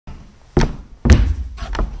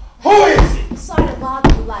Sorry to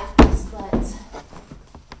bother you like this, but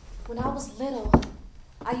when I was little,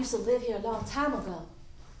 I used to live here a long time ago.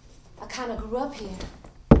 I kind of grew up here.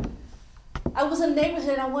 I was in the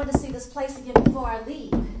neighborhood and I wanted to see this place again before I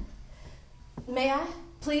leave. May I,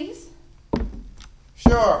 please?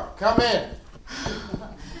 Sure, come in.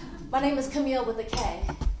 My name is Camille with a K.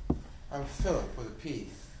 I'm Philip with a P.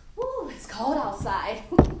 Ooh, it's cold outside.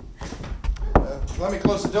 Let me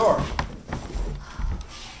close the door.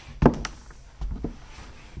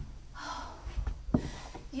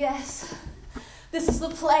 Yes, this is the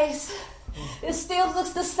place. It still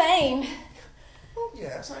looks the same. Oh,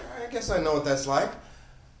 yes, I guess I know what that's like.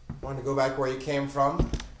 Wanting to go back where you came from.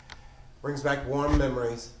 Brings back warm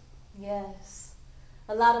memories. Yes.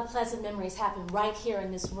 A lot of pleasant memories happen right here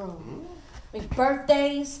in this room. I mean,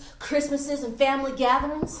 birthdays, Christmases, and family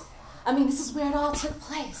gatherings. I mean, this is where it all took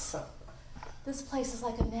place. This place is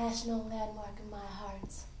like a national landmark in my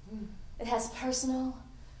heart. It has personal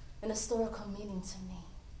and historical meaning to me.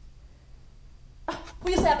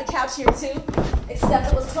 We used to have a couch here too, except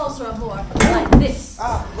it was closer and more like this.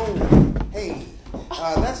 Hey,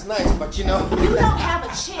 that's nice, but you know... You don't have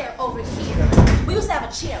a chair over here. We used to have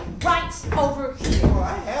a chair right over here. Well,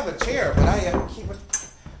 I have a chair, but I keep it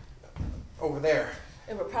over there.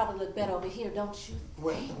 It would probably look better over here, don't you?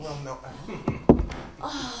 Well, no.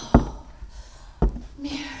 Oh,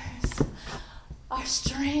 mirrors are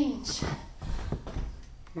strange.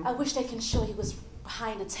 I wish they can show you what's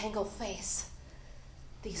behind a tangled face.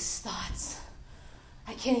 These thoughts,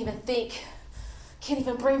 I can't even think, can't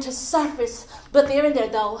even bring to surface, but they're in there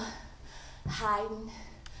though, hiding,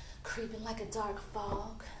 creeping like a dark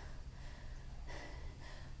fog.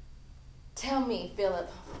 Tell me,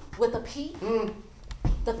 Philip, with a P,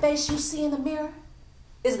 the face you see in the mirror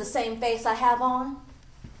is the same face I have on?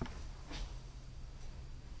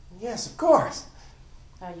 Yes, of course.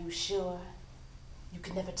 Are you sure? You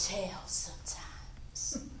can never tell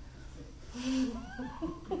sometimes.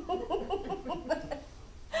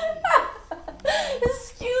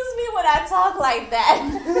 Excuse me when I talk like that.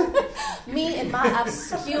 Me and my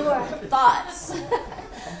obscure thoughts.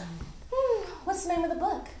 What's the name of the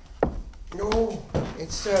book? Oh,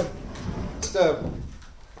 it's a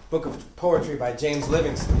book of poetry by James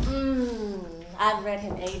Livingston. I've read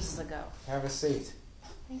him ages ago. Have a seat.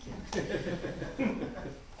 Thank you.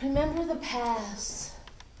 Remember the past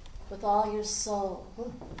with all your soul,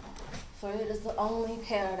 for it is the only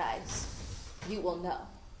paradise you will know.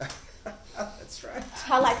 That's right.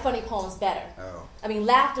 I like funny poems better. Oh. I mean,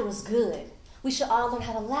 laughter is good. We should all learn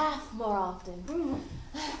how to laugh more often.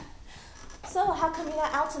 So, how come you're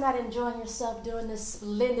not out tonight enjoying yourself during this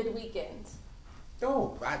splendid weekend?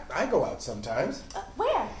 Oh, I go out sometimes.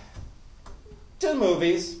 Where? To the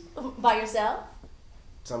movies. By yourself?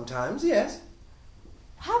 Sometimes, yes.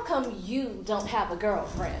 How come you don't have a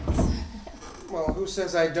girlfriend? Well, who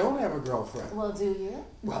says I don't have a girlfriend? Well, do you?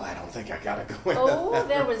 Well, I don't think I gotta go into Oh,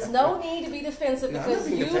 there was no need to be defensive because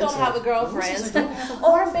you defensive. don't have a girlfriend.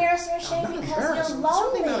 Or embarrassed or ashamed because you're lonely. I'm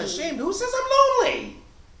certainly not ashamed. Who says I'm lonely?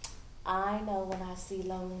 I know when I see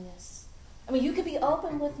loneliness. I mean, you could be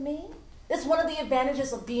open with me. It's one of the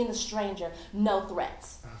advantages of being a stranger. No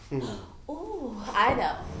threats. Ooh, I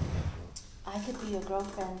know. I could be your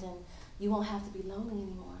girlfriend and you won't have to be lonely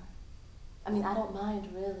anymore. I mean, I don't mind,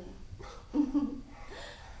 really.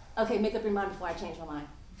 Okay, make up your mind before I change my mind.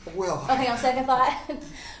 Well... Okay, on second thought,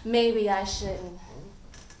 maybe I shouldn't.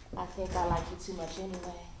 I think I like you too much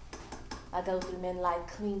anyway. I go through men like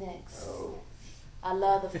Kleenex. Oh. I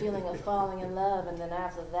love the feeling of falling in love, and then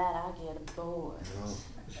after that, I get bored. Oh.